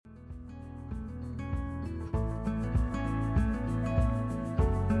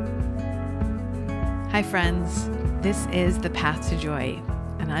Hi, friends. This is The Path to Joy,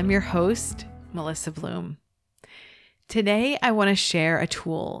 and I'm your host, Melissa Bloom. Today, I want to share a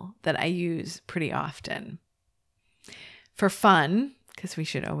tool that I use pretty often. For fun, because we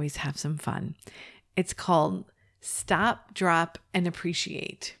should always have some fun, it's called Stop, Drop, and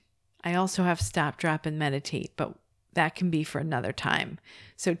Appreciate. I also have Stop, Drop, and Meditate, but that can be for another time.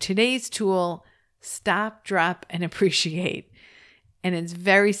 So today's tool, Stop, Drop, and Appreciate. And it's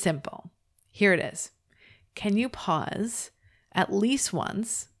very simple. Here it is. Can you pause at least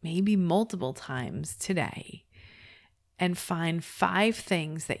once, maybe multiple times today, and find 5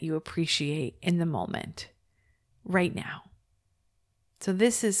 things that you appreciate in the moment, right now? So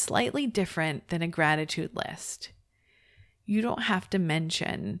this is slightly different than a gratitude list. You don't have to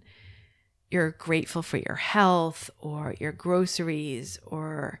mention you're grateful for your health or your groceries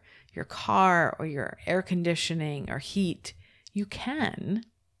or your car or your air conditioning or heat. You can.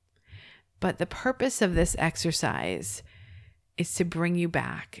 But the purpose of this exercise is to bring you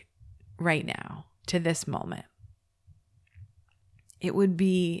back right now to this moment. It would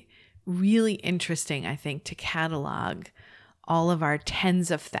be really interesting, I think, to catalog all of our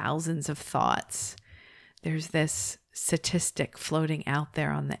tens of thousands of thoughts. There's this statistic floating out there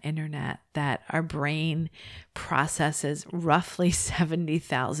on the internet that our brain processes roughly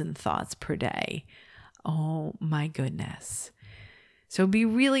 70,000 thoughts per day. Oh my goodness. So it'd be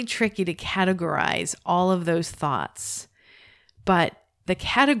really tricky to categorize all of those thoughts. But the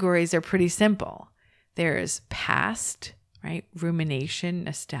categories are pretty simple. There's past, right? Rumination,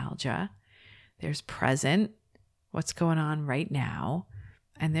 nostalgia. There's present, what's going on right now.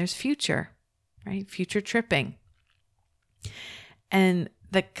 And there's future, right? Future tripping. And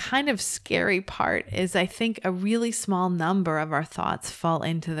the kind of scary part is I think a really small number of our thoughts fall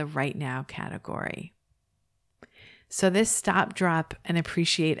into the right now category. So this Stop, Drop, and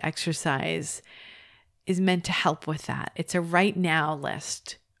Appreciate exercise is meant to help with that. It's a right now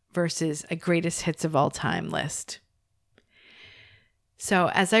list versus a greatest hits of all time list. So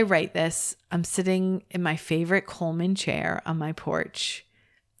as I write this, I'm sitting in my favorite Coleman chair on my porch,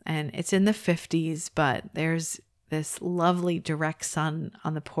 and it's in the 50s, but there's this lovely direct sun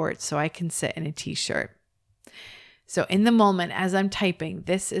on the porch, so I can sit in a t-shirt. So in the moment, as I'm typing,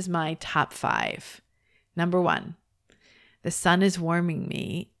 this is my top 5. Number 1. The sun is warming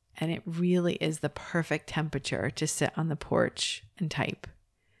me, and it really is the perfect temperature to sit on the porch and type.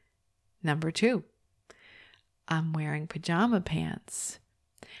 Number 2, I'm wearing pajama pants,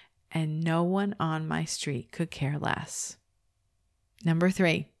 and no one on my street could care less. Number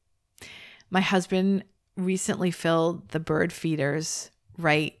 3, my husband recently filled the bird feeders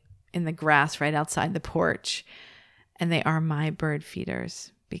right in the grass right outside the porch, and they are my bird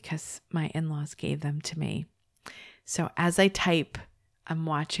feeders because my in-laws gave them to me. So as I type, I'm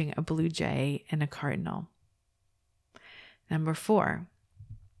watching a blue jay and a cardinal. Number 4,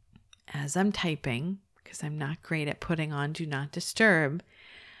 as I'm typing, because I'm not great at putting on Do Not Disturb,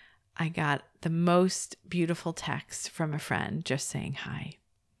 I got the most beautiful text from a friend just saying hi.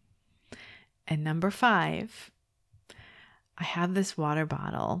 And number 5, I have this water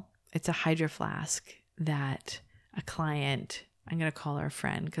bottle. It's a Hydro Flask that a client, I'm going to call her a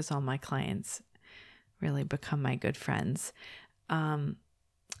friend because all my clients really become my good friends.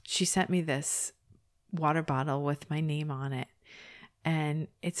 She sent me this water bottle with my name on it, and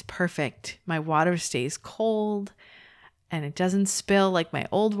it's perfect. My water stays cold and it doesn't spill like my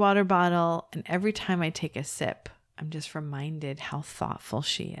old water bottle. And every time I take a sip, I'm just reminded how thoughtful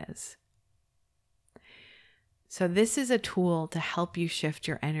she is. So this is a tool to help you shift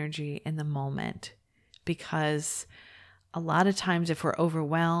your energy in the moment, because a lot of times if we're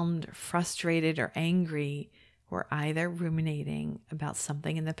overwhelmed, frustrated, or angry, we're either ruminating about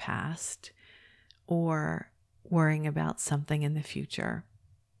something in the past or worrying about something in the future.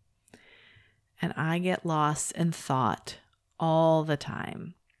 And I get lost in thought all the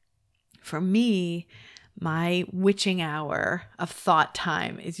time. For me, my witching hour of thought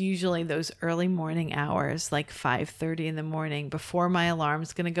time is usually those early morning hours, like 5:30 in the morning before my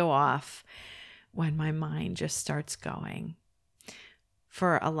alarm's going to go off, when my mind just starts going.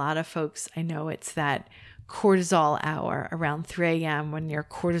 For a lot of folks, I know it's that cortisol hour around 3 a.m. when your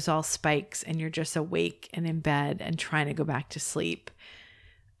cortisol spikes and you're just awake and in bed and trying to go back to sleep.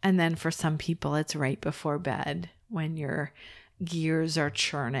 And then for some people, it's right before bed when your gears are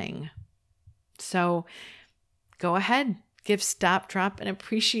churning. So go ahead, give Stop, Drop, and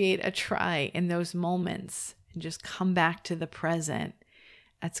Appreciate a try in those moments and just come back to the present.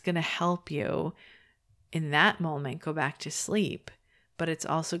 That's going to help you in that moment go back to sleep, but it's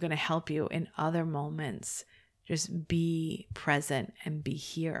also going to help you in other moments. Just be present and be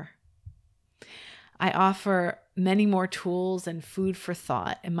here. I offer many more tools and food for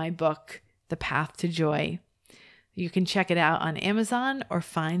thought in my book, The Path to Joy. You can check it out on Amazon or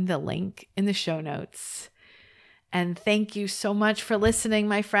find the link in the show notes. And thank you so much for listening,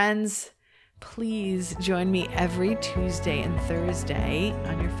 my friends. Please join me every Tuesday and Thursday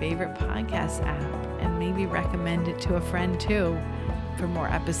on your favorite podcast app, and maybe recommend it to a friend too for more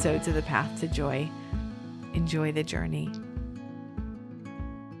episodes of The Path to Joy. Enjoy the journey.